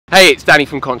Hey, it's Danny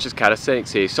from Conscious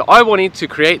Calisthenics here. So I wanted to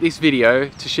create this video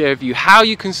to share with you how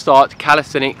you can start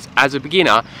calisthenics as a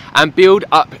beginner and build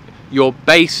up your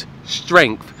base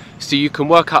strength so you can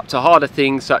work up to harder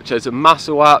things such as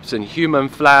muscle ups and human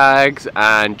flags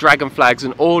and dragon flags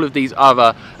and all of these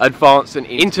other advanced and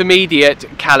intermediate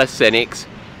calisthenics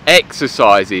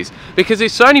exercises, because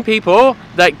there's so many people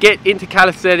that get into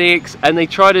calisthenics and they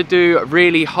try to do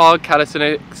really hard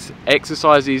calisthenics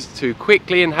exercises too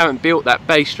quickly and haven't built that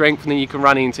base strength, and then you can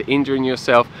run into injuring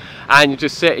yourself and you're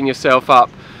just setting yourself up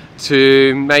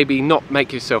to maybe not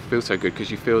make yourself feel so good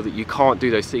because you feel that you can't do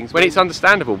those things when it's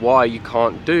understandable why you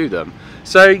can't do them.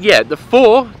 So yeah, the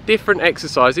 4 different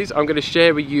exercises I'm going to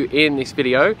share with you in this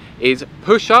video is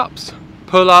push-ups,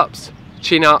 pull-ups,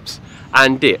 chin-ups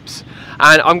and dips.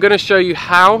 And I'm going to show you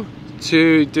how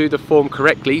to do the form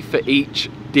correctly for each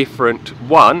different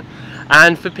one.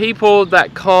 And for people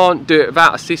that can't do it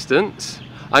without assistance,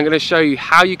 I'm going to show you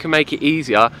how you can make it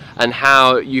easier and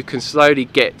how you can slowly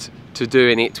get to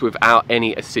doing it without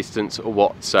any assistance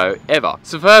whatsoever.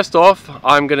 So first off,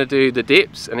 I'm going to do the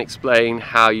dips and explain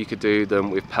how you could do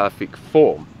them with perfect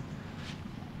form.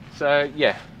 So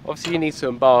yeah, obviously you need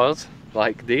some bars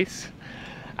like this,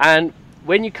 and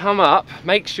when you come up,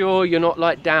 make sure you're not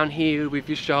like down here with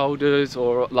your shoulders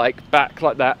or like back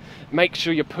like that. Make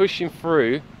sure you're pushing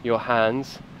through your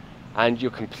hands and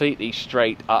you're completely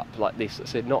straight up like this. I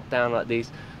said not down like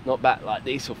this, not back like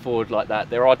this or forward like that.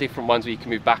 There are different ones where you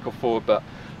can move back or forward, but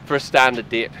for a standard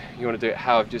dip, you want to do it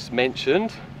how I've just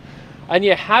mentioned. And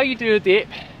yeah, how you do a dip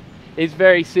is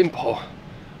very simple.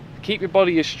 Keep your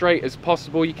body as straight as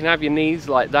possible. You can have your knees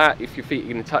like that if your feet are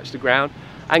going to touch the ground,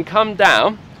 and come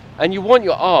down. And you want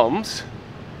your arms,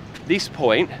 this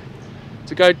point,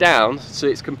 to go down so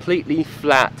it's completely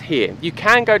flat here. You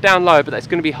can go down low, but that's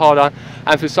going to be harder,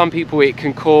 and for some people it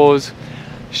can cause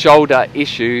shoulder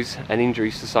issues and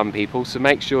injuries to some people. So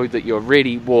make sure that you're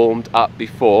really warmed up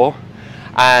before.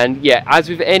 And yeah, as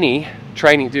with any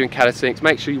training doing calisthenics,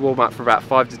 make sure you warm up for about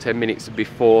 5 to 10 minutes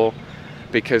before,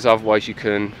 because otherwise you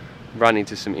can run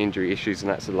into some injury issues,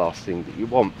 and that's the last thing that you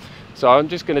want. So I'm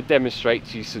just going to demonstrate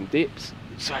to you some dips.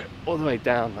 So all the way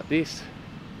down like this,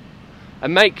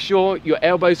 and make sure your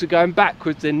elbows are going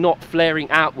backwards, they're not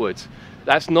flaring outwards.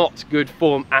 That's not good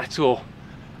form at all,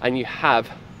 and you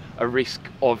have a risk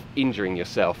of injuring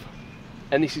yourself.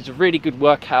 And this is a really good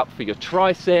workout for your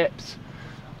triceps,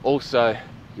 also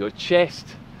your chest,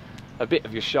 a bit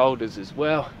of your shoulders as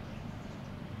well,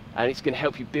 and it's going to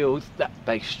help you build that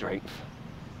base strength.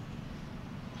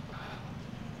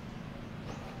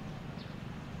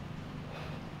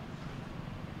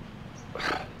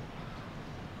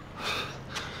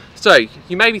 So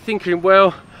you may be thinking,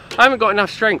 well, I haven't got enough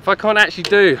strength, I can't actually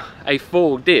do a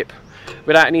full dip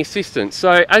without any assistance.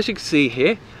 So as you can see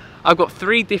here, I've got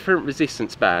 3 different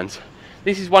resistance bands.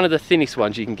 This is one of the thinnest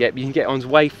ones you can get, but you can get ones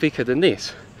way thicker than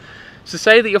this. So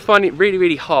say that you're finding it really,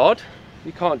 really hard,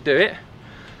 you can't do it,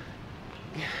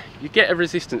 you get a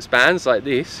resistance bands like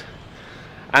this,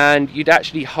 and you'd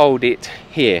actually hold it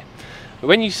here. But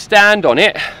when you stand on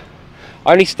it,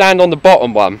 only stand on the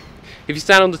bottom one. If you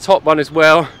stand on the top one as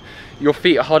well, your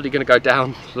feet are hardly going to go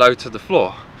down low to the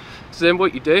floor. So then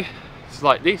what you do is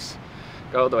like this,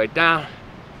 go all the way down,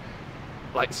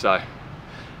 like so.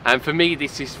 And for me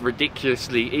this is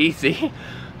ridiculously easy.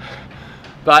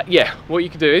 But yeah, what you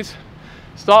can do is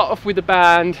start off with a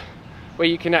band where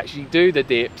you can actually do the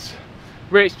dips,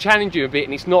 where it's challenging you a bit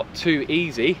and it's not too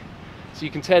easy, so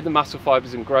you can tear the muscle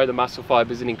fibers and grow the muscle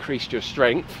fibers and increase your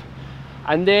strength.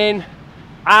 And then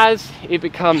as it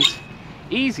becomes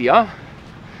easier,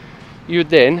 you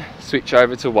would then switch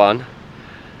over to one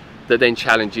that then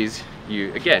challenges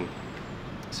you again.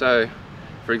 So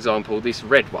for example, this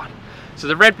red one. So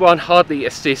the red one hardly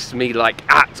assists me like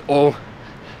at all.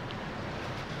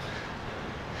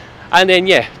 And then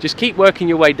yeah, just keep working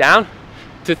your way down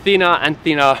to thinner and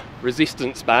thinner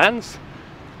resistance bands,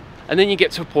 and then you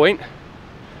get to a point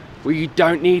where you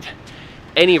don't need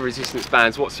any resistance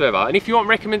bands whatsoever. And if you want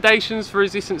recommendations for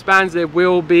resistance bands, there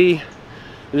will be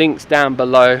links down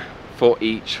below for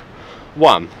each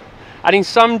one. And in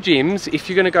some gyms, if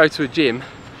you're going to go to a gym,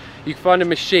 you can find a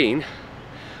machine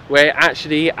where it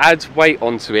actually adds weight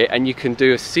onto it, and you can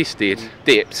do assisted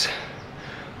dips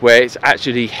where it's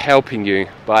actually helping you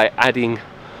by adding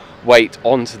weight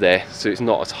onto there, so it's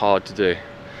not as hard to do.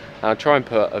 And I'll try and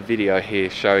put a video here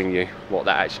showing you what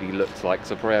that actually looks like,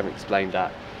 because I probably haven't explained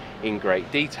that in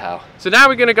great detail. So now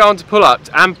we're going to go on to pull-ups,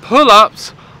 and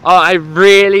pull-ups are a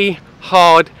really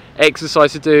hard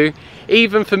exercise to do.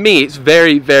 Even for me, it's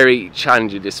very, very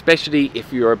challenging, especially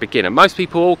if you're a beginner. Most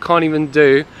people can't even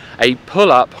do a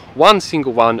pull-up, one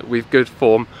single one with good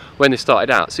form, when they started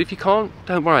out. So if you can't,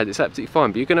 don't worry, that's absolutely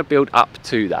fine, but you're going to build up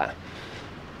to that.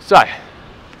 So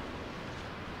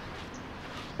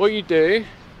what you do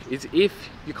is, if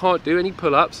you can't do any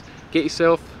pull-ups, get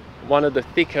yourself one of the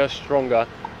thicker, stronger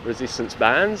resistance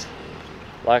bands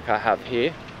like I have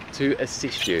here to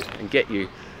assist you and get you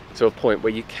to a point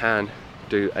where you can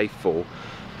do a full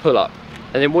pull-up.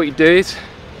 And then what you do is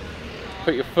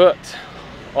put your foot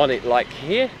on it like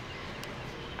here,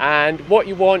 and what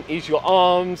you want is your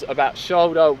arms about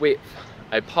shoulder width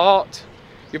apart,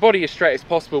 your body as straight as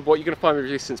possible. What you're going to find with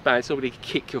resistance bands, somebody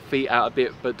kick your feet out a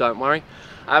bit, but don't worry,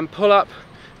 and pull up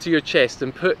to your chest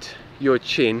and put your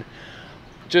chin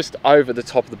just over the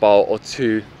top of the bar or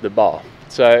to the bar.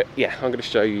 So yeah, I'm going to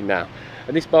show you now.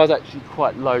 And this bar is actually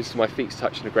quite low, so my feet's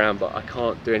touching the ground, but I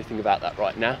can't do anything about that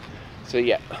right now. So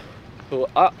yeah, pull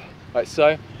up like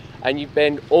so, and you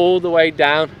bend all the way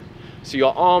down so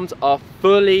your arms are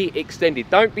fully extended.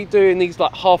 Don't be doing these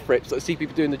like half reps that I see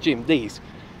people do in the gym. These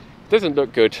doesn't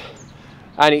look good,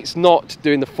 and it's not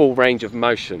doing the full range of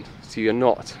motion, so you're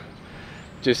not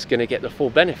just going to get the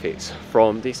full benefits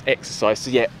from this exercise.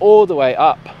 So yeah, all the way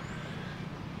up.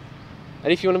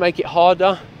 And if you want to make it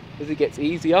harder as it gets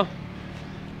easier,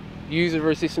 use a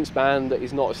resistance band that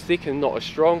is not as thick and not as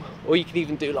strong, or you can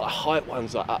even do like height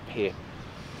ones like up here.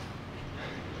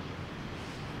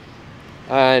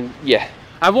 And yeah,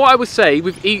 and what I would say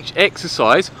with each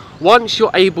exercise, once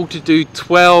you're able to do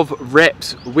 12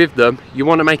 reps with them, you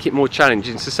want to make it more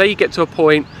challenging. So say you get to a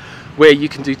point where you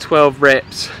can do 12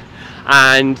 reps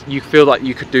and you feel like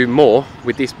you could do more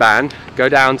with this band, go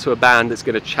down to a band that's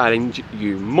going to challenge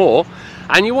you more,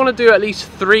 and you want to do at least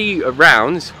 3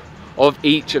 rounds of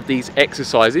each of these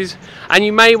exercises. And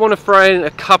you may want to throw in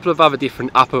a couple of other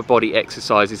different upper body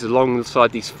exercises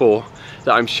alongside these 4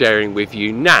 that I'm sharing with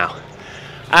you now.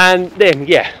 And then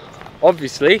yeah,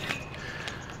 obviously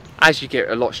as you get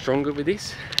a lot stronger with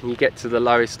this and you get to the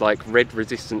lowest like red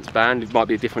resistance band, it might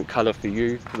be a different color for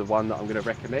you for the one that I'm going to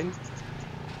recommend,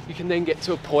 you can then get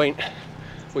to a point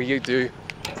where you do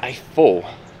a full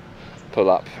pull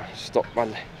up. Stop my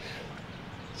leg.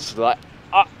 So like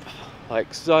up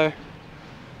like so,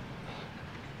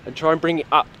 and try and bring it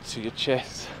up to your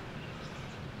chest.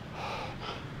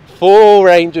 Full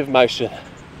range of motion.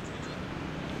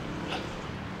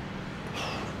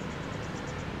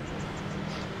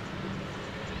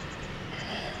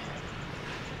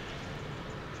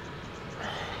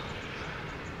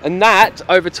 And that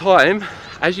over time,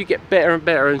 as you get better and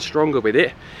better and stronger with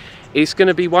it, it's going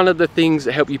to be one of the things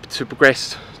that help you to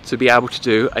progress to be able to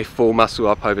do a full muscle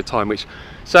up over time, which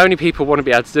so many people want to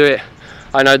be able to do it.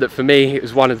 I know that for me it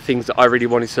was one of the things that I really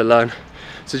wanted to learn.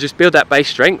 So just build that base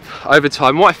strength over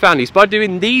time. What I found is by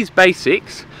doing these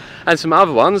basics and some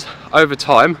other ones over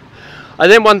time, I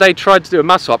then one day tried to do a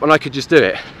muscle up and I could just do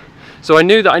it. So I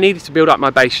knew that I needed to build up my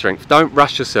base strength. Don't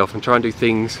rush yourself and try and do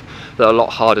things that are a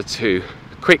lot harder to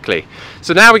quickly.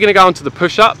 So now we're going to go on to the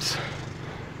push-ups.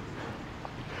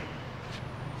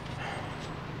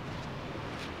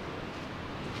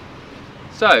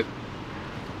 So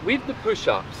with the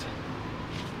push-ups,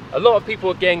 a lot of people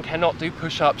again cannot do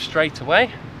push-ups straight away.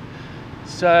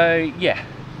 So yeah,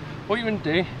 what you want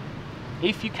to do,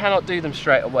 if you cannot do them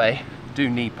straight away, do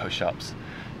knee push-ups.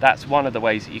 That's one of the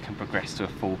ways that you can progress to a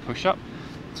full push-up.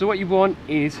 So what you want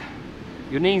is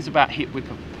your knees about hip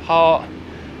width apart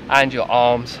and your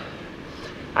arms,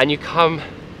 and you come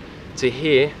to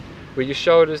here with your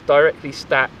shoulders directly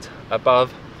stacked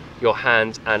above your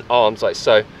hands and arms like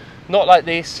so. Not like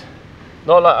this,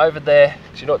 not like over there,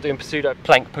 because you're not doing pseudo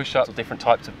plank push-ups or different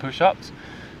types of push-ups.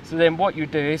 So then what you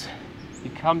do is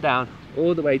you come down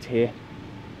all the way to here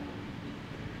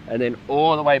and then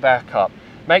all the way back up.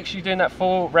 Make sure you're doing that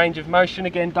full range of motion.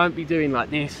 Again, don't be doing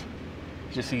like this,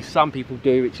 just see some people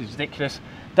do, which is ridiculous.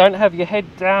 Don't have your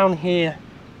head down here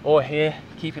or here,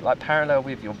 keep it like parallel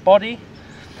with your body.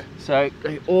 So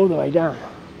go all the way down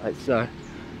like so,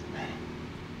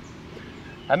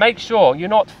 and make sure you're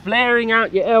not flaring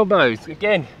out your elbows.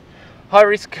 Again, high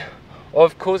risk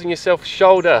of causing yourself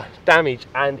shoulder damage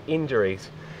and injuries,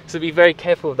 so be very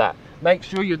careful of that. Make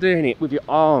sure you're doing it with your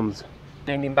arms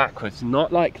bending backwards,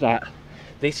 not like that.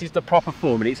 This is the proper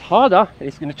form, and it's harder and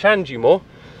it's going to challenge you more,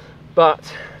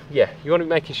 but yeah, you want to be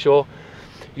making sure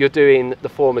you're doing the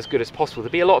form as good as possible.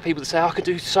 There'll be a lot of people that say, oh, I can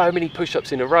do so many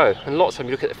push-ups in a row, and lots of them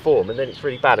you look at the form and then it's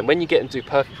really bad, and when you get them to do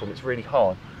perfect form, it's really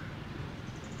hard.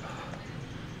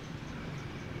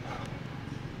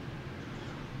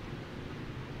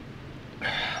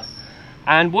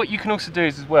 And what you can also do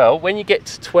is as well, when you get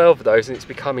to 12 of those and it's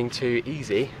becoming too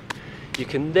easy, you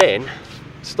can then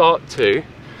start to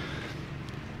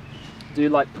do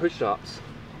like push-ups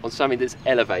on something that's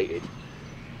elevated.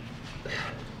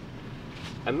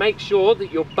 and make sure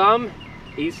that your bum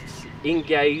is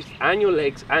engaged and your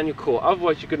legs and your core,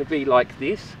 otherwise you're going to be like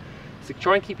this. So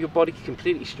try and keep your body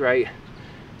completely straight,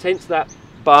 tense that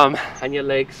bum and your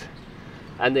legs,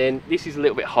 and then this is a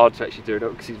little bit hard to actually do it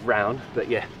because it's round, but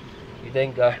yeah, you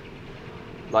then go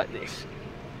like this.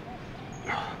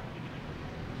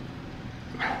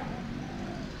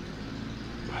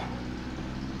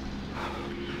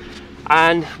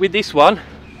 And with this one,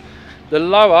 the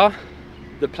lower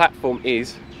the platform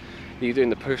is that you're doing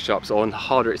the push-ups on, the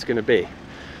harder it's going to be.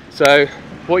 So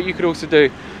what you could also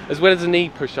do, as well as the knee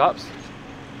push-ups,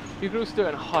 you could also do it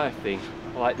on a higher thing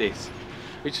like this,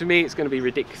 which for me it's going to be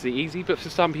ridiculously easy, but for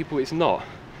some people it's not.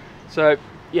 So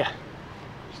yeah,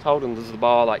 just hold on to the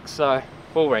bar like so,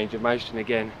 full range of motion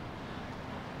again.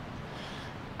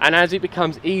 And as it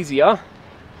becomes easier,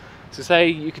 so say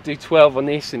you could do 12 on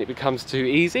this and it becomes too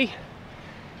easy,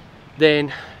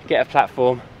 then get a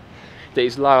platform that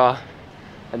is lower,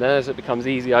 and then as it becomes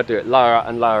easier, do it lower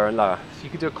and lower and lower. So you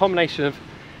can do a combination of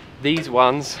these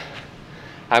ones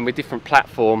and with different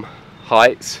platform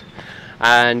heights,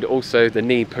 and also the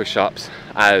knee push-ups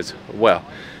as well.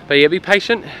 But yeah, be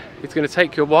patient, it's going to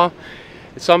take you a while.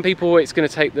 Some people, it's going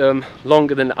to take them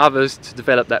longer than others to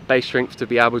develop that base strength to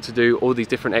be able to do all these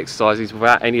different exercises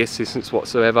without any assistance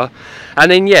whatsoever.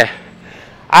 And then yeah,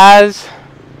 as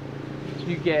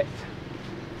you get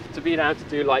to being able to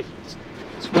do like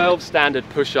 12 standard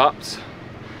push-ups,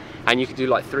 and you can do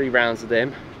like 3 rounds of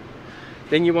them,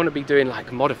 then you want to be doing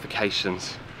like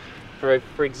modifications.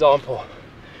 For example,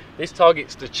 this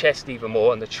targets the chest even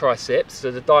more and the triceps,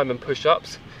 so the diamond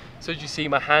push-ups. So as you see,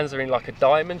 my hands are in like a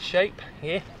diamond shape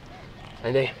here,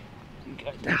 and then you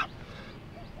go down.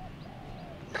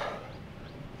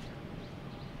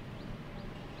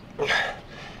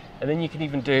 And then you can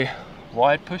even do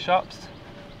wide push-ups,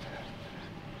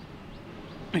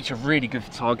 which are really good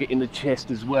for targeting the chest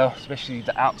as well, especially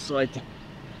the outside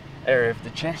area of the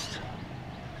chest.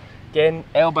 Again,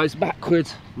 elbows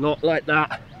backwards, not like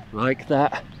that, like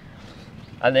that.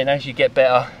 And then as you get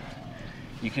better,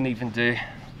 you can even do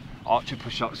archer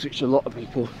push-ups, which a lot of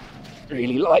people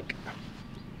really like.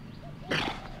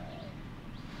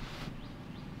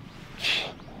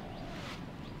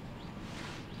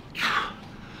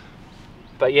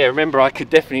 But yeah, remember, I could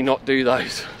definitely not do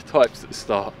those types at the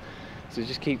start. So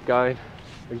just keep going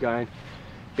and going.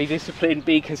 Be disciplined,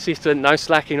 be consistent, no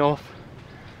slacking off.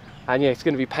 And yeah, it's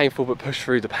going to be painful, but push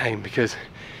through the pain, because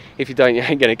if you don't, you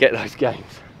ain't going to get those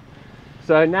gains.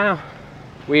 So now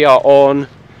we are on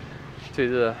to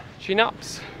the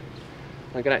chin-ups.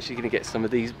 I'm actually going to get some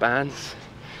of these bands,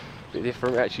 a bit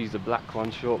different. We'll actually use the black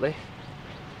one shortly.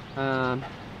 And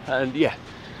yeah,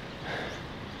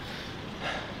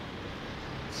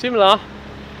 similar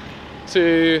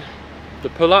to the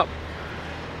pull-up,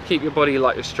 keep your body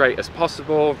like as straight as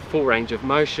possible, full range of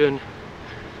motion.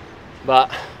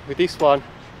 But with this one,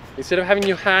 instead of having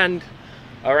your hands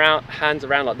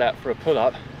around like that for a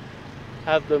pull-up,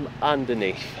 have them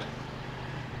underneath,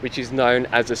 which is known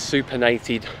as a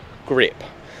supinated grip.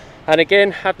 And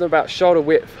again, have them about shoulder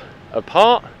width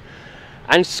apart,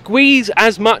 and squeeze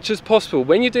as much as possible.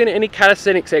 When you're doing any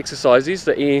calisthenics exercises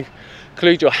that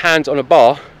include your hands on a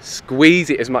bar, squeeze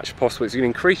it as much as possible. It's going to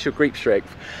increase your grip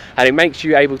strength, and it makes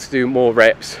you able to do more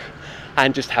reps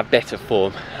and just have better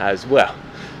form as well.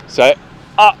 So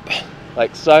up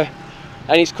like so,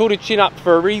 and it's called a chin up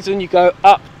for a reason. You go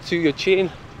up to your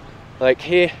chin like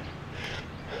here,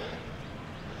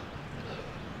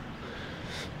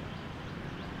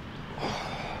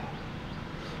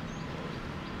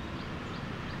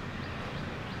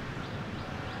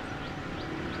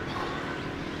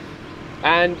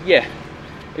 and yeah,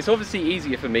 it's obviously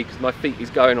easier for me because my feet is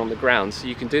going on the ground, so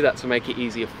you can do that to make it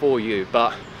easier for you.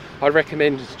 But I'd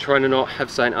recommend trying to not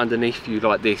have something underneath you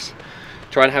like this.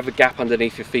 Try and have a gap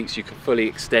underneath your feet so you can fully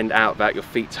extend out without your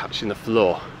feet touching the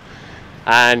floor.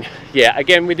 And yeah,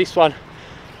 again with this one,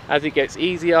 as it gets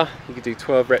easier, you can do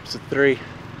 12 reps of 3,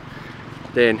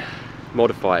 then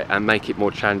modify it and make it more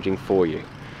challenging for you.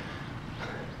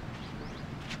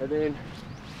 And then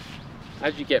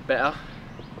as you get better,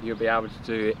 you'll be able to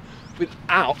do it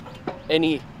without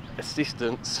any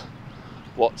assistance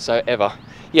whatsoever.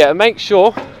 Yeah, and make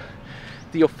sure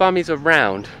that your thumb is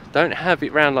around. Don't have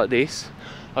it round like this.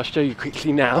 I'll show you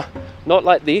quickly now. Not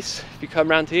like this. If you come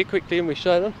round here quickly and we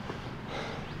show them.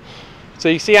 So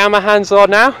you see how my hands are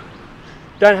now?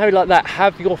 Don't have it like that.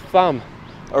 Have your thumb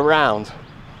around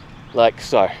like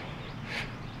so.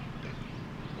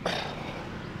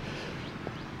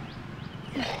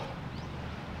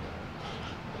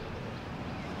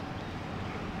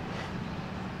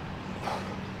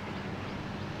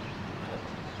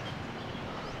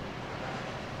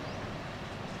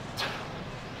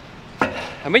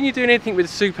 And when you're doing anything with a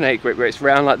supinated grip where it's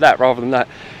round like that rather than that,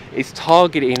 it's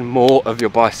targeting more of your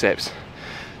biceps.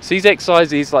 So these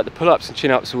exercises like the pull-ups and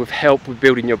chin-ups will help with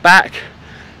building your back,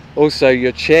 also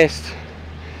your chest,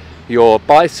 your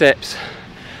biceps,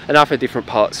 and other different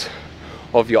parts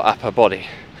of your upper body.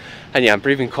 And yeah, I'm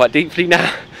breathing quite deeply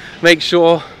now. Make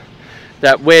sure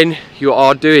that when you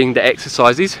are doing the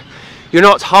exercises, you're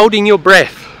not holding your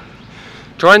breath.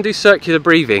 Try and do circular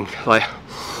breathing, like.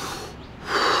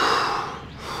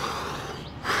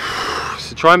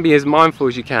 So try and be as mindful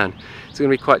as you can. It's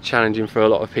going to be quite challenging for a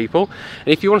lot of people. And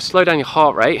if you want to slow down your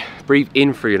heart rate, breathe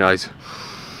in through your nose.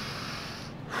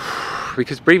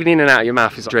 Because breathing in and out of your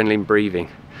mouth is adrenaline breathing.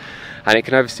 And it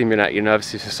can overstimulate your nervous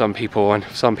system for some people, and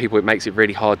for some people it makes it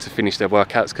really hard to finish their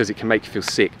workouts because it can make you feel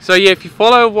sick. So yeah, if you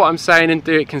follow what I'm saying and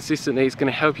do it consistently, it's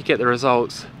going to help you get the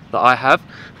results that I have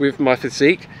with my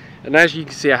physique. And as you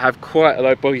can see, I have quite a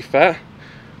low body fat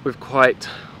with quite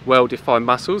well-defined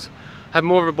muscles. I have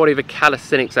more of a body of a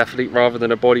calisthenics athlete rather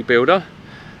than a bodybuilder.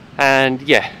 And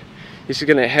yeah, this is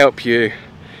going to help you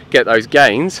get those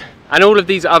gains. And all of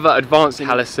these other advanced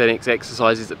calisthenics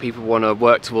exercises that people want to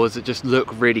work towards that just look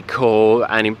really cool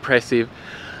and impressive.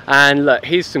 And look,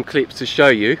 here's some clips to show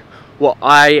you what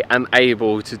I am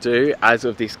able to do as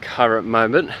of this current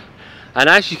moment. And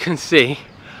as you can see,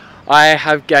 I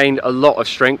have gained a lot of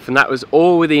strength, and that was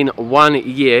all within 1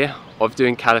 year of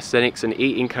doing calisthenics and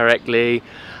eating correctly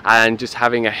and just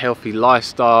having a healthy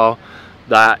lifestyle.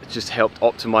 That just helped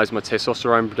optimize my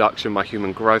testosterone production, my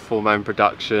human growth hormone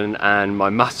production, and my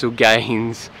muscle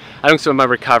gains, and also my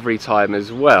recovery time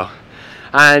as well.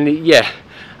 And yeah,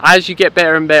 as you get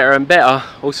better and better and better,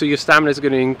 also your stamina is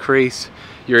going to increase,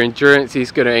 your endurance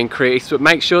is going to increase, but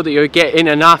make sure that you're getting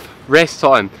enough rest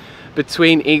time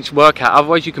between each workout.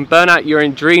 Otherwise you can burn out your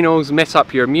adrenals, mess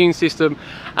up your immune system,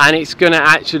 and it's going to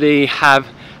actually have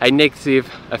a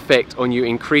negative effect on you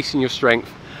increasing your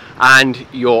strength and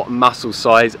your muscle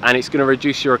size, and it's going to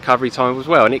reduce your recovery time as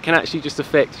well, and it can actually just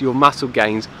affect your muscle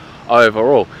gains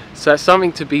overall. So it's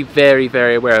something to be very,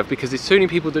 very aware of, because there's too many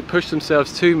people that push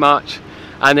themselves too much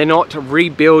and they're not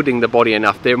rebuilding the body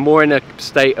enough. They're more in a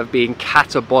state of being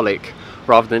catabolic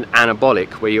rather than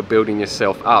anabolic, where you're building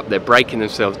yourself up. They're breaking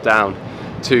themselves down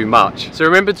too much. So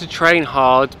remember to train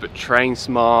hard but train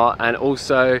smart, and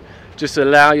also just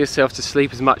allow yourself to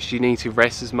sleep as much as you need to,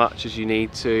 rest as much as you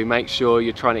need to. Make sure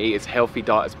you're trying to eat as healthy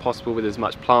diet as possible with as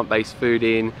much plant-based food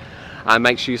in, and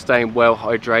make sure you're staying well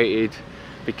hydrated,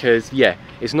 because yeah,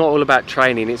 it's not all about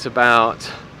training, it's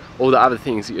about all the other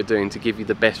things that you're doing to give you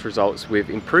the best results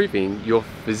with improving your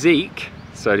physique,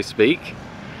 so to speak,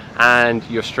 and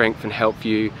your strength, and help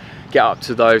you get up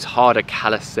to those harder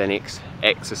calisthenics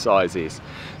exercises.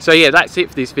 So yeah, that's it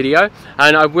for this video,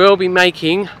 and I will be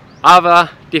making other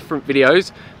different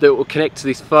videos that will connect to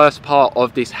this first part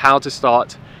of this how to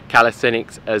start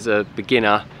calisthenics as a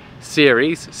beginner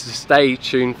series, so stay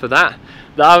tuned for that.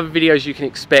 The other videos you can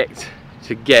expect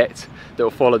to get that will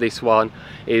follow this one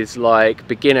is like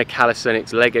beginner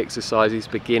calisthenics leg exercises,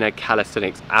 beginner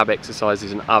calisthenics ab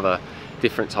exercises, and other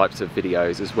different types of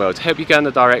videos as well, to help you go in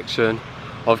the direction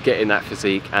of getting that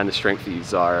physique and the strength that you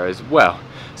desire as well.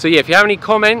 So yeah, if you have any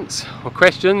comments or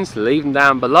questions, leave them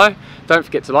down below. Don't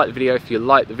forget to like the video if you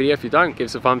like the video. If you don't, give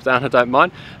us a thumbs down, I don't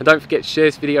mind. And don't forget to share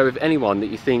this video with anyone that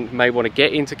you think may want to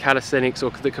get into calisthenics,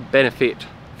 or that could benefit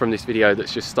from this video,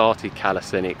 that's just started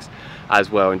calisthenics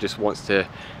as well and just wants to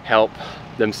help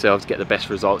themselves get the best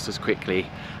results as quickly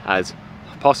as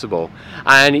possible.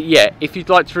 And yeah, if you'd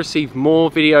like to receive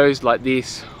more videos like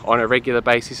this on a regular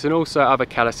basis, and also other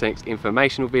calisthenics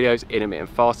informational videos, intermittent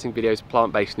fasting videos,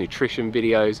 plant-based nutrition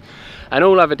videos, and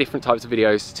all other different types of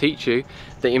videos to teach you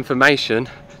the information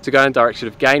to go in the direction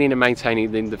of gaining and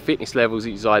maintaining the fitness levels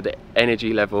that you desire, the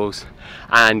energy levels,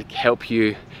 and help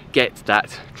you get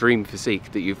that dream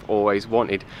physique that you've always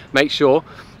wanted, make sure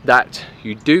that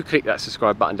you do click that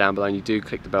subscribe button down below, and you do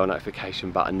click the bell notification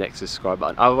button next to the subscribe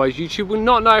button. Otherwise YouTube will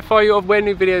not notify you of when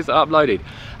new videos are uploaded,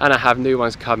 and I have new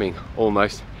ones coming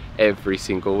almost every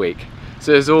single week.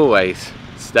 So as always,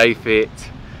 stay fit,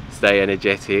 stay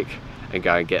energetic, and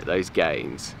go and get those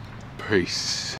gains. Peace.